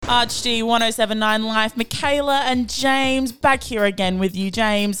ArchD 1079 Life, Michaela and James back here again with you.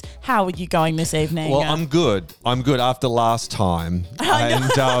 James, how are you going this evening? Well, I'm good. I'm good after last time.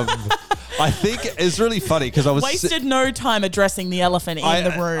 And I think it's really funny because I was... Wasted no time addressing the elephant in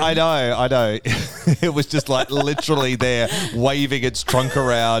the room. I know. It was just like literally there waving its trunk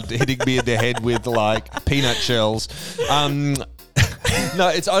around, hitting me in the head with like peanut shells. No,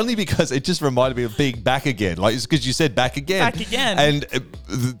 it's only because it just reminded me of being back again. Like, it's because you said back again. Back again. And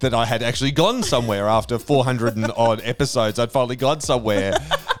that I had actually gone somewhere after 400 and odd episodes. I'd finally gone somewhere.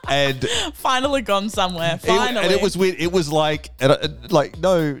 And finally gone somewhere. Finally. And it was weird. It was like,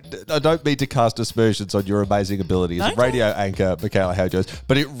 no, I don't mean to cast aspersions on your amazing ability as a radio anchor, Michaela Howard,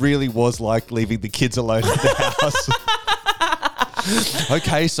 but it really was like leaving the kids alone in the house.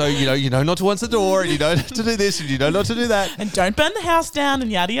 Okay, so you know not to answer the door, and you know not to do this, and you know not to do that, and don't burn the house down,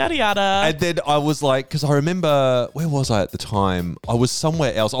 and yada yada yada. And then I was like, because I remember, where was I at the time? I was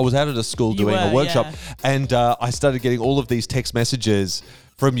somewhere else. I was out at a school doing a workshop, and I started getting all of these text messages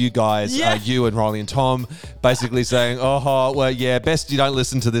from you guys, you and Riley and Tom, basically saying, best you don't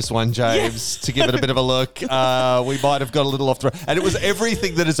listen to this one, James, to give it a bit of a look. We might have got a little off the road. And it was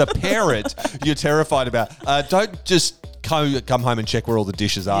everything that as a parent you're terrified about. Don't just come home and check where all the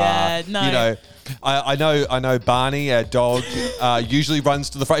dishes are. Yeah, no. You know, I know Barney, our dog, usually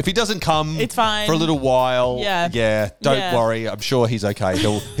runs to the front. If he doesn't come it's fine. For a little while, don't worry. I'm sure he's okay.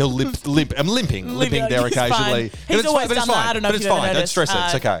 He'll limp. I'm limping there occasionally. He's always done that. I don't know if it's you've ever fine. noticed. Don't stress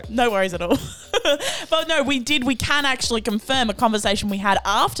it. It's okay. No worries at all. But no, we can actually confirm a conversation we had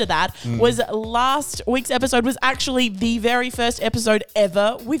after that was last week's episode was actually the very first episode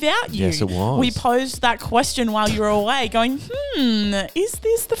ever without you. Yes, it was. We posed that question while you were away going, is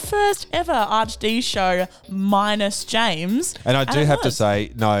this the first ever ArchD show minus James? And I do have to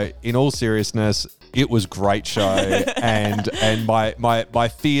say, no, in all seriousness, it was a great show, and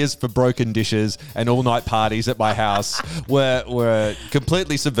my fears for broken dishes and all night parties at my house were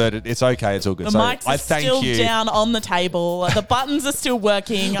completely subverted. It's okay, it's all good. The mics are still down on the table. The buttons are still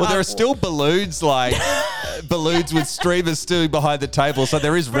working. Well, there are still balloons balloons with streamers still behind the table, so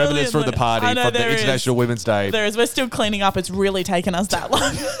there is remnants from the party from the International Women's Day. There is. We're still cleaning up. It's really taken us that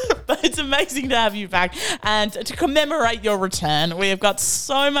long. But it's amazing to have you back. And to commemorate your return, we have got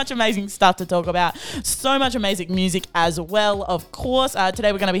so much amazing stuff to talk about. So much amazing music as well, of course.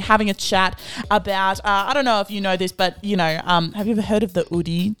 Today we're going to be having a chat about, I don't know if you know this, but, have you ever heard of the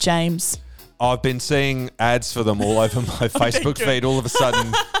Oodie, James? I've been seeing ads for them all over my Facebook feed all of a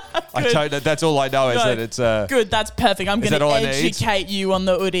sudden. I don't know. That's all I know is that it's... good, that's perfect. I'm going to educate you on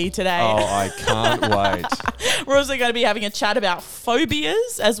the Oodie today. Oh, I can't wait. We're also going to be having a chat about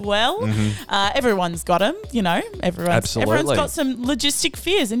phobias as well. Mm-hmm. Everyone's got them, Everyone's got some logistic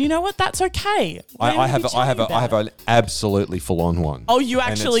fears, and you know what? That's okay. I have an absolutely full-on one. Oh, you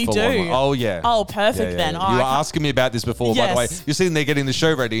actually do? Oh, yeah. Oh, perfect then. You were asking me about this before, by the way. You're sitting there getting the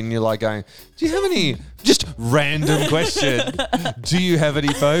show ready, and you're like going, do you have any... Just random question. Do you have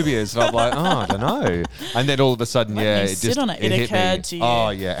any phobias? And I'm like, I don't know. And then all of a sudden, it occurred to you. Oh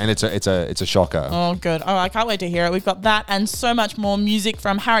yeah, and it's a shocker. Oh good. Oh, I can't wait to hear it. We've got that and so much more music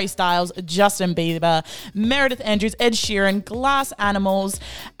from Harry Styles, Justin Bieber, Meredith Andrews, Ed Sheeran, Glass Animals,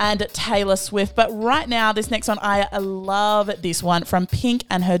 and Taylor Swift. But right now, this next one, I love this one from Pink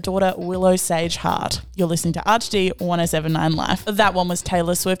and her daughter Willow Sage Hart. You're listening to ArchD 1079 Life. That one was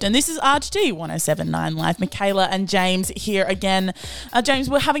Taylor Swift, and this is ArchD 1079 Life. Michaela and James here again. James,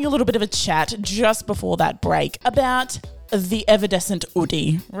 we're having a little bit of a chat just before that break about the Evanescent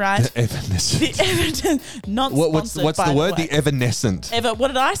Oodie, right? The Evanescent. The Evanescent. Not sponsored, what's the word? The the Evanescent. What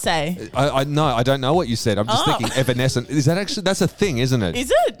did I say? I don't know what you said. I'm just thinking Evanescent. Is that actually, that's a thing, isn't it?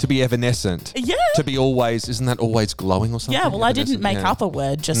 Is it? To be evanescent. Yeah. To be always, isn't that always glowing or something? Yeah, well, I didn't make up a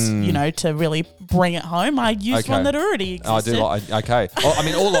word just, to really bring it home. I used one that already existed. Okay. I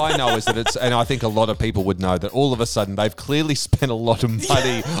mean, all I know is that it's, and I think a lot of people would know that all of a sudden they've clearly spent a lot of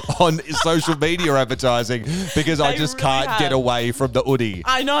money on social media advertising because I just can't get away from the Oodie.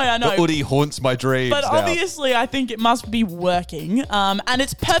 I know. The Oodie haunts my dreams. But obviously, I think it must be working. And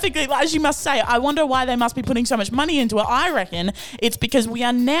it's perfectly, as you must say, I wonder why they must be putting so much money into it. I reckon it's because we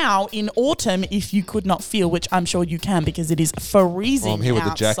are now in autumn, if you could not feel, which I'm sure you can because it is freezing. Well, I'm here with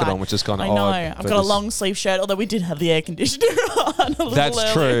outside. the jacket on, which is kind of odd. I know. I've got a long sleeve shirt, although we did have the air conditioner on a little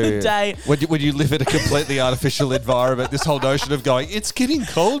earlier in the day. When you live in a completely artificial environment, this whole notion of going, it's getting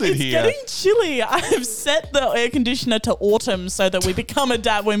cold in here. It's getting chilly. I have set the air conditioner to autumn so that we become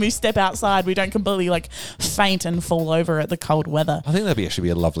adapt when we step outside. We don't completely faint and fall over at the cold weather. I think that'd actually be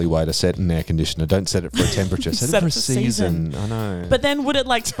a lovely way to set an air conditioner. Don't set it for a temperature. set it for a season. I know. But then would it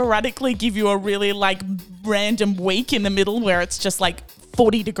sporadically give you a really random week in the middle where it's just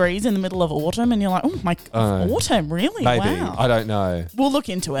 40 degrees in the middle of autumn and you're like, oh my, autumn, really? Maybe. Wow. I don't know. We'll look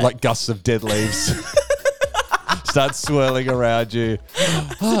into it. Like gusts of dead leaves. Start swirling around you.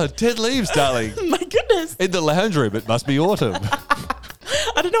 Oh, dead leaves, darling. My goodness. In the lounge room, it must be autumn.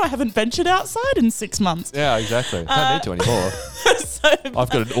 I don't know. I haven't ventured outside in 6 months. Yeah, exactly. Don't need to anymore. I've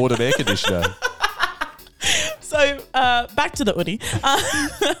got an autumn air conditioner. So back to the hoodie.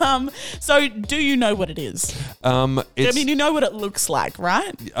 So do you know what it is? I mean, you know what it looks like,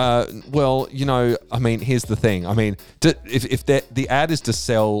 right? Well, I mean, here's the thing. I mean, if the ad is to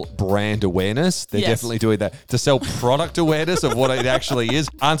sell brand awareness, they're definitely doing that. To sell product awareness of what it actually is.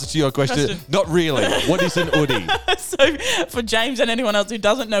 Answer to your question, not really. What is an hoodie? So for James and anyone else who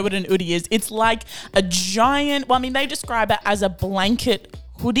doesn't know what an hoodie is, it's like a giant, well, I mean, they describe it as a blanket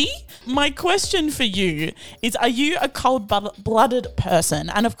hoodie. My question for you is, are you a cold-blooded person?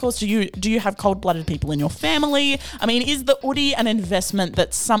 And of course, do you have cold-blooded people in your family? I mean, is the hoodie an investment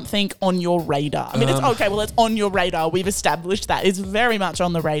that's something on your radar? I mean, it's okay, well, it's on your radar. We've established that. It's very much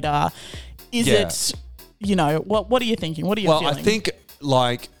on the radar. Is it, what are you thinking? What are you feeling? Well, I think,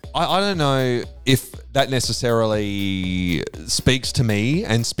 I don't know if that necessarily speaks to me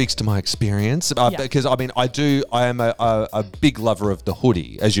and speaks to my experience, because I mean, I am a big lover of the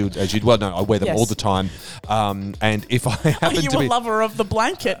hoodie, as you'd well know. I wear them all the time, and if I happen to be a lover of the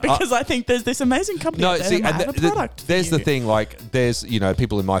blanket, because I think there's this amazing company out there that have a product. There's the thing, there's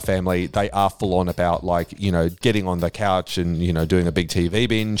people in my family, they are full on about getting on the couch and doing a big TV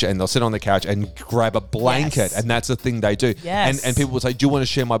binge, and they'll sit on the couch and grab a blanket, and that's the thing they do. Yes. And people will say, "Do you want to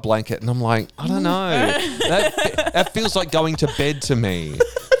share my blanket?" And I'm like, I don't know. That feels like going to bed to me.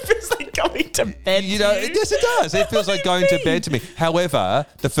 It feels like going to bed. Yes, it does. It feels like going to bed to me. However,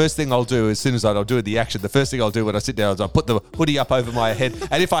 the first thing I'll do as soon as I'll do the action, the first thing I'll do when I sit down is I'll put the hoodie up over my head.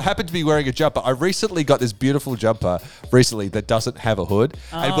 And if I happen to be wearing a jumper, I recently got this beautiful jumper that doesn't have a hood,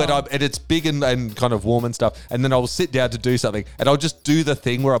 and it's big and kind of warm and stuff. And then I'll sit down to do something, and I'll just do the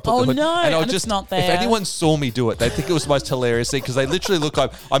thing where I put the hood, and I'll just it's not there. If anyone saw me do it, they think it was the most hilarious thing, because they literally look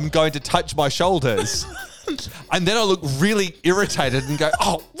like I'm going to touch my shoulders. And then I look really irritated and go,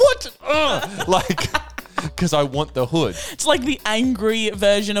 oh, what? Because I want the hood. It's like the angry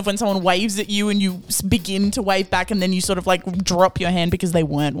version of when someone waves at you and you begin to wave back, and then you sort of drop your hand because they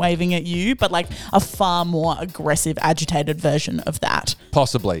weren't waving at you, but a far more aggressive, agitated version of that.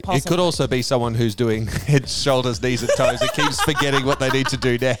 Possibly. It could also be someone who's doing head, shoulders, knees and toes and keeps forgetting what they need to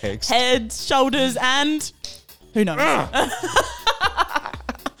do next. Head, shoulders and who knows?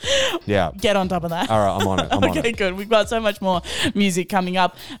 Yeah. Get on top of that. All right, I'm on it. Okay, good. We've got so much more music coming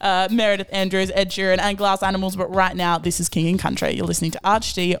up. Meredith Andrews, Ed Sheeran and Glass Animals. But right now, this is King and Country. You're listening to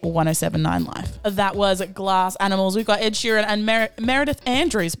ArchD 107.9 Live. That was Glass Animals. We've got Ed Sheeran and Meredith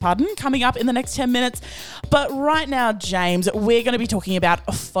Andrews, coming up in the next 10 minutes. But right now, James, we're going to be talking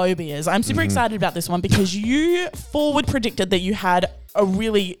about phobias. I'm super excited about this one because you forward predicted that you had a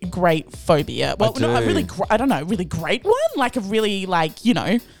really great phobia. Well, not a really, really great one. Like a really,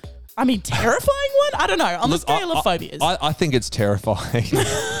 terrifying one? I don't know. On the scale of phobias. I think it's terrifying.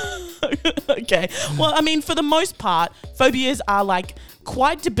 Okay. Well, I mean, for the most part, phobias are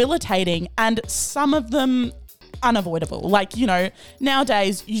quite debilitating, and some of them unavoidable.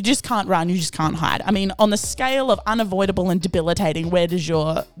 Nowadays, you just can't run, you just can't hide. I mean, on the scale of unavoidable and debilitating, where does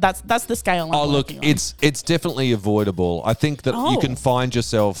that's the scale I'm working on. It's definitely avoidable. I think that you can find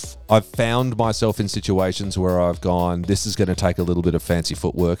yourself, I've found myself in situations where I've gone, this is going to take a little bit of fancy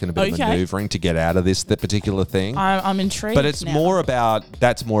footwork and a bit of maneuvering to get out of that particular thing. I'm intrigued. But it's more about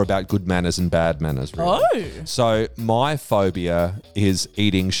good manners and bad manners, really. Oh. So my phobia is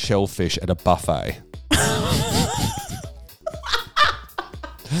eating shellfish at a buffet.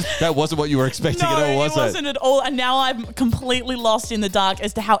 That wasn't what you were expecting at all, was it? No, it wasn't at all. And now I'm completely lost in the dark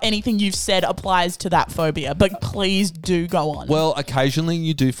as to how anything you've said applies to that phobia. But please do go on. Well, occasionally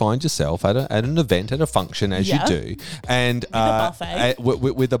you do find yourself at an event, at a function, as you do. And with a buffet.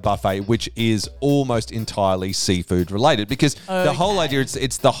 With a buffet, which is almost entirely seafood related. Because the whole idea,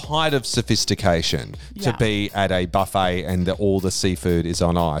 it's the height of sophistication to be at a buffet and all the seafood is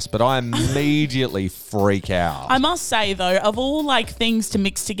on ice. But I immediately freak out. I must say, though, of all things to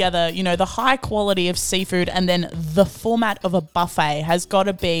mix together, the high quality of seafood and then the format of a buffet has got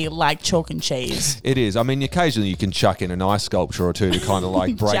to be like chalk and cheese. It is. I mean, occasionally you can chuck in an ice sculpture or two to kind of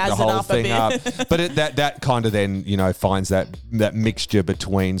break the whole thing up. But that kind of then, finds that mixture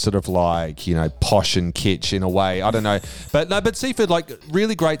between sort of posh and kitsch in a way. I don't know. But seafood,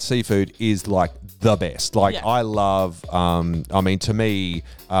 really great seafood is the best. I love, to me,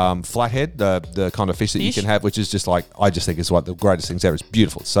 flathead, the kind of fish that you can have, which is just I just think it's one of the greatest things ever. It's beautiful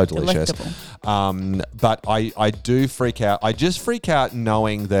beautiful. It's so delicious. But I do freak out. I just freak out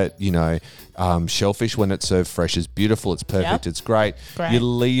knowing that, shellfish when it's served fresh is beautiful. It's perfect. It's great. You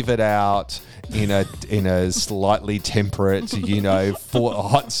leave it out in a slightly temperate, for a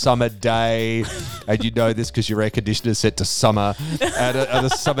hot summer day, and you know this because your air conditioner is set to summer at a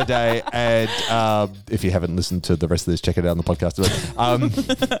summer day. And if you haven't listened to the rest of this, check it out on the podcast.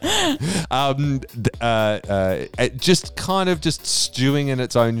 Just kind of just stewing in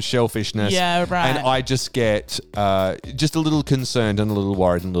its own shellfishness. Yeah, right. And I just get just a little concerned and a little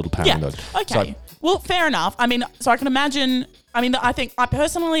worried and a little paranoid. Yeah. Okay. Well, fair enough. I mean, so I can imagine. I think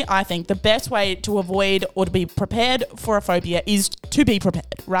the best way to avoid or to be prepared for a phobia is to be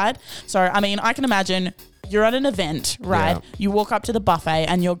prepared, right? So, I can imagine you're at an event, right? Yeah. You walk up to the buffet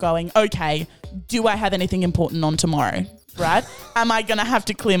and you're going, okay, do I have anything important on tomorrow? Right? Am I going to have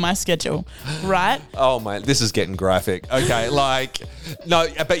to clear my schedule? Right? Oh, man, this is getting graphic. Okay, no,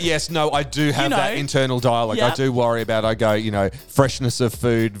 but yes, no, I do have that internal dialogue. Yep. I do worry about, freshness of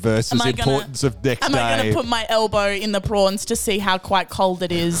food versus importance of next day. Am I going to put my elbow in the prawns to see how quite cold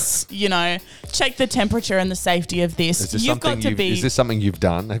it is? Check the temperature and the safety of this. Is this something you've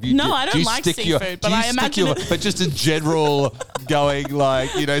done? Have you? No, I don't like seafood, but I imagine but just in general, going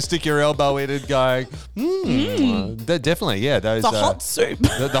stick your elbow in and going, they're definitely, those. The hot soup.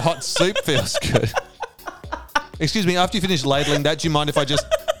 The hot soup feels good. Excuse me, after you finish ladling that, do you mind if I just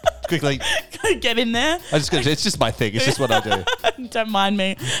quickly get in there? It's just my thing. It's just what I do. Don't mind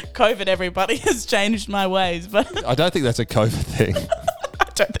me. COVID, everybody, has changed my ways, but I don't think that's a COVID thing. I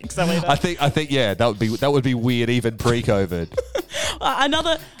don't think so either. I think that would be weird even pre-COVID.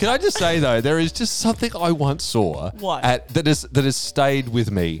 Can I just say though, there is just something I once saw that has stayed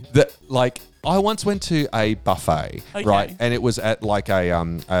with me. That I once went to a buffet, right, and it was at like a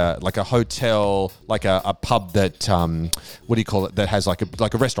hotel, like a pub that what do you call it? That has like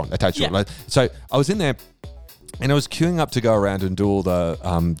a restaurant attached to it. Right? So I was in there. And I was queuing up to go around and do all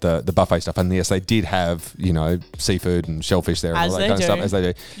the buffet stuff. And yes, they did have, seafood and shellfish there and all that kind of stuff, as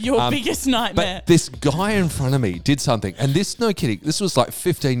they do. Your biggest nightmare. But this guy in front of me did something. And this, no kidding, this was like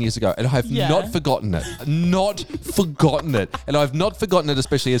 15 years ago. And I have not forgotten it. Not forgotten it. And I've not forgotten it,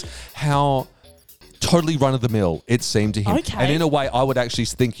 especially as how totally run-of-the-mill it seemed to him. Okay. And in a way, I would actually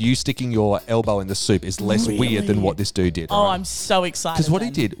think you sticking your elbow in the soup is less weird than what this dude did. Oh, right? I'm so excited. Because what he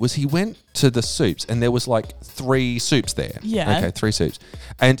did was he went to the soups and there was like 3 soups there. Yeah. Okay, 3 soups.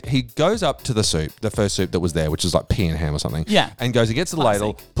 And he goes up to the soup, the first soup that was there, which is like pea and ham or something. Yeah. And goes and gets the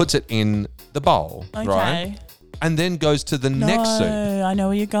ladle, puts it in the bowl, right? And then goes to the next soup. I know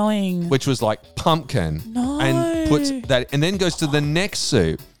where you're going. Which was like pumpkin. No. And puts that, and then goes to the next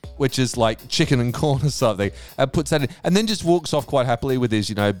soup, which is like chicken and corn or something, and puts that in, and then just walks off quite happily with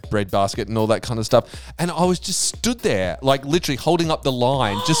his, bread basket and all that kind of stuff. And I was just stood there, like literally holding up the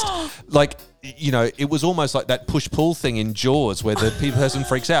line, just like, it was almost like that push-pull thing in Jaws where the person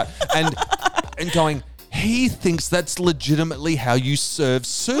freaks out and going, he thinks that's legitimately how you serve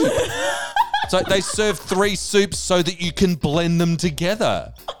soup. So they serve 3 soups so that you can blend them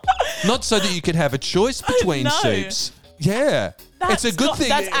together, not so that you can have a choice between soups. Yeah. It's a good thing.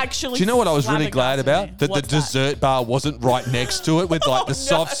 That's actually. Do you know what I was really glad about? That the dessert bar wasn't right next to it with like the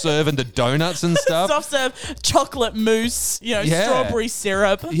soft serve and the donuts and stuff. Soft serve, chocolate mousse, strawberry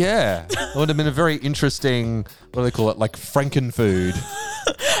syrup. Yeah. It would have been a very interesting, what do they call it? Like Frankenfood.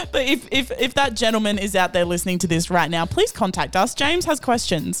 But if that gentleman is out there listening to this right now, please contact us. James has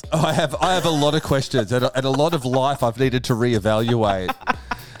questions. Oh, I have a lot of questions and a lot of life I've needed to reevaluate.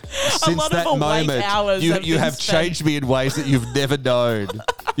 Since that moment, you have changed me in ways that you've never known.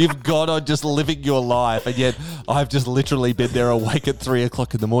 You've gone on just living your life, and yet I've just literally been there awake at 3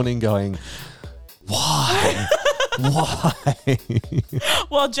 o'clock in the morning going, why? Why?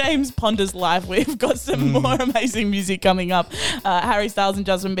 Well, James ponders life. We've got some more amazing music coming up. Harry Styles and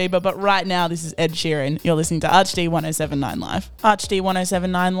Justin Bieber. But right now, this is Ed Sheeran. You're listening to ArchD 1079 Live. ArchD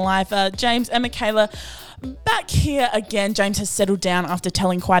 1079 Live. James and Michaela, back here again. James has settled down after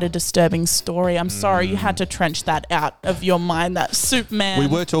telling quite a disturbing story. I'm sorry you had to trench that out of your mind, that soup man. We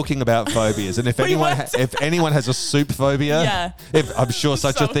were talking about phobias, and if anyone has a soup phobia, I'm sure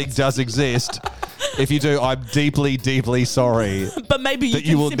such a thing does exist. If you do, I'm deeply, deeply sorry. But maybe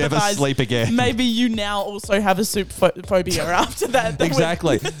you will never sleep again. Maybe you now also have a soup phobia after that.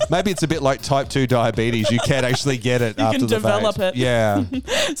 Exactly. Maybe it's a bit like type 2 diabetes. You can actually get it after the fact. You can develop it. Yeah.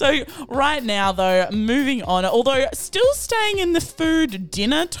 So right now, though, moving on, although still staying in the food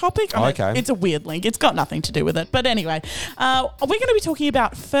dinner topic. Okay. It's a weird link. It's got nothing to do with it. But anyway, we're going to be talking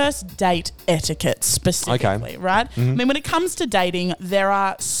about first date etiquette specifically, right? Mm-hmm. I mean, when it comes to dating, there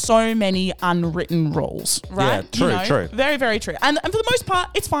are so many unwritten unwritten rules, right? Yeah, true. Very, very true. And for the most part,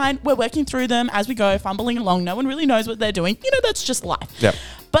 it's fine. We're working through them as we go, fumbling along. No one really knows what they're doing. That's just life. Yep.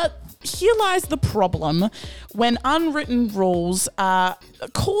 But here lies the problem when unwritten rules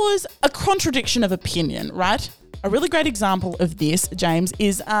cause a contradiction of opinion, right? A really great example of this, James,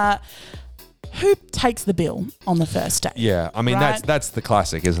 is who takes the bill on the first date? Yeah, I mean, right? that's the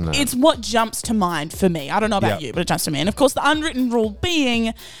classic, isn't it? It's what jumps to mind for me. I don't know about you, but it jumps to me. And of course, the unwritten rule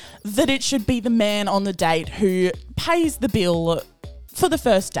being that it should be the man on the date who pays the bill for the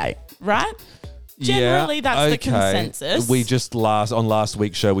first date, right? Generally, that's the consensus. We just on last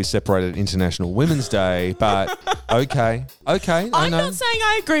week's show, we separated International Women's Day, but okay. I'm not saying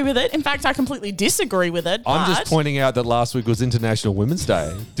I agree with it. In fact, I completely disagree with it. I'm just pointing out that last week was International Women's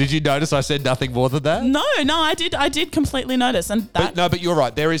Day. Did you notice I said nothing more than that? No, I did completely notice. And but you're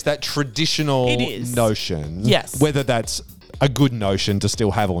right. There is that traditional notion. Yes. Whether that's a good notion to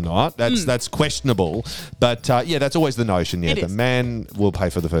still have or not. That's questionable. But that's always the notion. Yeah, the man will pay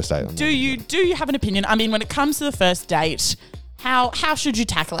for the first date. Do you have an opinion? I mean, when it comes to the first date, how should you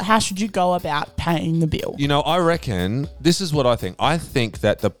tackle it? How should you go about paying the bill? I reckon this is what I think. I think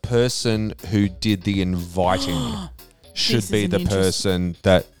that the person who did the inviting should be the person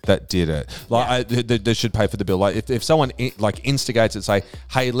that did it. They should pay for the bill. Like if someone instigates it, say,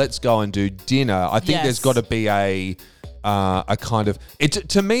 "Hey, let's go and do dinner." I think there's got to be a kind of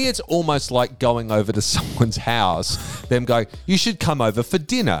to me it's almost like going over to someone's house, them going, "You should come over for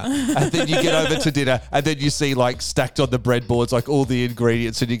dinner," and then you get over to dinner and then you see stacked on the breadboards all the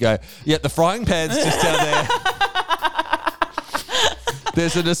ingredients and you go, "Yeah, the frying pan's just down there."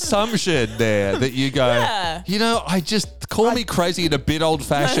 There's an assumption there that you go, I just call me crazy and a bit old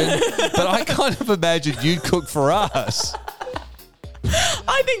fashioned, but I kind of imagine you'd cook for us.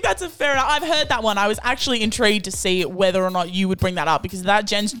 I think that's a fair enough. I've heard that one. I was actually intrigued to see whether or not you would bring that up because that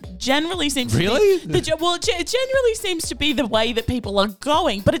generally seems to be... It generally seems to be the way that people are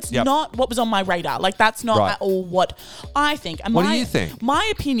going, but it's not what was on my radar. That's not at all what I think. And what do you think? My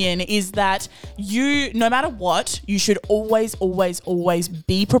opinion is that no matter what, you should always, always, always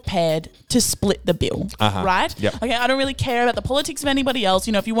be prepared to split the bill, right? Yep. Okay, I don't really care about the politics of anybody else.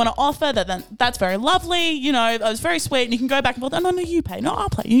 If you want to offer that, then that's very lovely. It's very sweet and you can go back and forth. No, you pay. No, I'll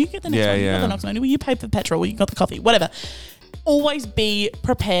pay. You get the next one. You got the next one. You pay for petrol. You got the coffee. Whatever. Always be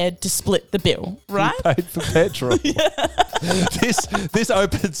prepared to split the bill, right? You paid for petrol. This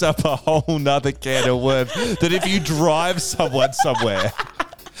opens up a whole nother can of worms that if you drive someone somewhere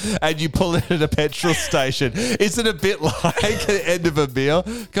and you pull in at a petrol station, is it a bit like the end of a meal?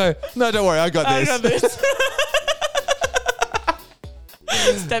 Go, "No, don't worry, I got this.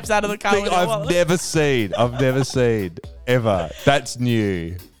 Steps out of the car. I've never seen ever. That's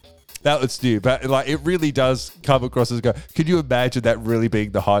new. That was new, but it really does come across as could you imagine that really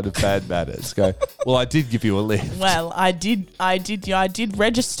being the height of bad manners? Well, I did give you a lift. Well, I did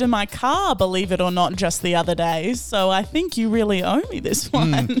register my car, believe it or not, just the other day. So I think you really owe me this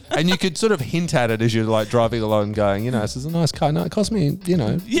one. And you could sort of hint at it as you're driving along, going, this is a nice car. No, it cost me,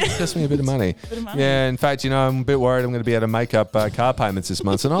 it cost me a bit of money. Yeah, in fact, I'm a bit worried I'm going to be able to make up car payments this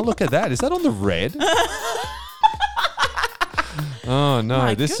month. And look at that. Is that on the red? Oh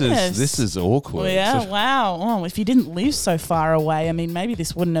no, this is awkward. Well, yeah, wow. Oh, if you didn't live so far away, I mean, maybe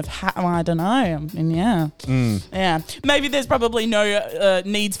this wouldn't have happened. I don't know. I mean, yeah. Maybe there's probably no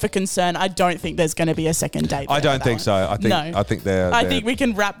needs for concern. I don't think there's going to be a second date. I don't think so. I think we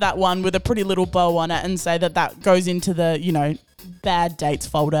can wrap that one with a pretty little bow on it and say that goes into the bad dates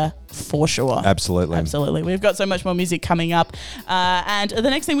folder for sure. Absolutely. We've got so much more music coming up. And the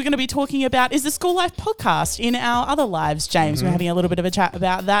next thing we're going to be talking about is the School Life podcast in our other lives, James. We're having a little bit of a chat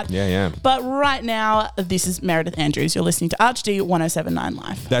about that. Yeah. But right now, this is Meredith Andrews. You're listening to ArchD 1079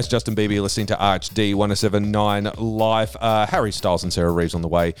 Live. That's Justin Beebe. You're listening to ArchD 1079 Live. Harry Styles and Sarah Reeves on the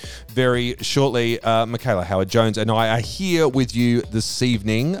way very shortly. Michaela Howard-Jones and I are here with you this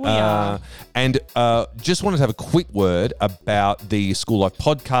evening. We are. And just wanted to have a quick word about the School Life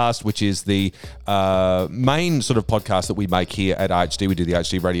podcast, which is the main sort of podcast that we make here at ArchD. We do the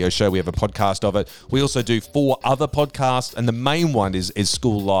ArchD radio show. We have a podcast of it. We also do 4 other podcasts, and the main one is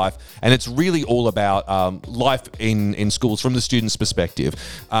School Life, and it's really all about life in schools from the student's perspective.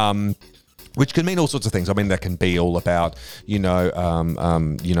 Which can mean all sorts of things. I mean, that can be all about,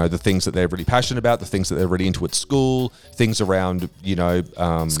 the things that they're really passionate about, the things that they're really into at school, things around,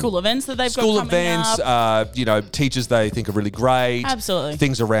 school events that they've got coming up. Teachers they think are really great. Absolutely.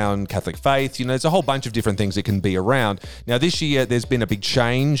 Things around Catholic faith. There's a whole bunch of different things that can be around. Now, this year, there's been a big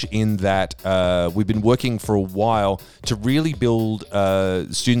change in that we've been working for a while to really build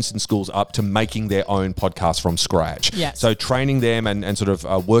students in schools up to making their own podcast from scratch. Yes. So training them and sort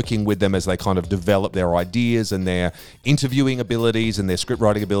of working with them as they kind of develop their ideas and their interviewing abilities and their script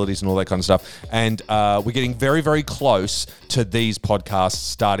writing abilities and all that kind of stuff. And we're getting very, very close to these podcasts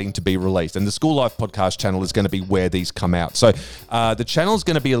starting to be released. And the School Life podcast channel is going to be where these come out. So the channel is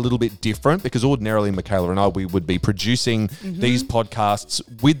going to be a little bit different because ordinarily Michaela and I, we would be producing these podcasts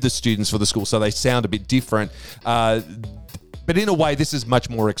with the students for the school, so they sound a bit different. But in a way, this is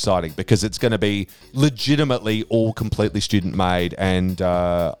much more exciting because it's going to be legitimately all completely student-made, and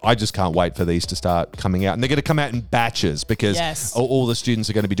I just can't wait for these to start coming out. And they're going to come out in batches because all the students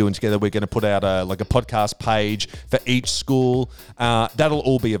are going to be doing together. We're going to put out a podcast page for each school. That'll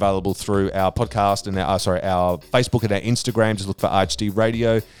all be available through our podcast and our Facebook and our Instagram. Just look for RHD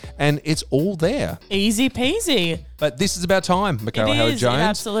Radio, and it's all there. Easy peasy. But this is about time, Michaela Howard-Jones. It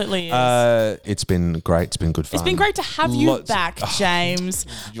absolutely is. It's been great. It's been good fun. It's been great to have you back, James.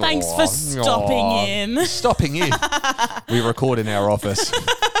 Thanks for stopping in. Stopping in. We record in our office.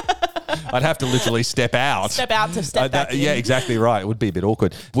 I'd have to literally step out. Step out to step back in. Yeah, exactly right. It would be a bit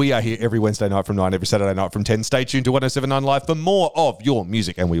awkward. We are here every Wednesday night from 9, every Saturday night from 10. Stay tuned to 107.9 Live for more of your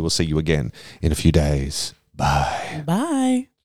music, and we will see you again in a few days. Bye. Bye.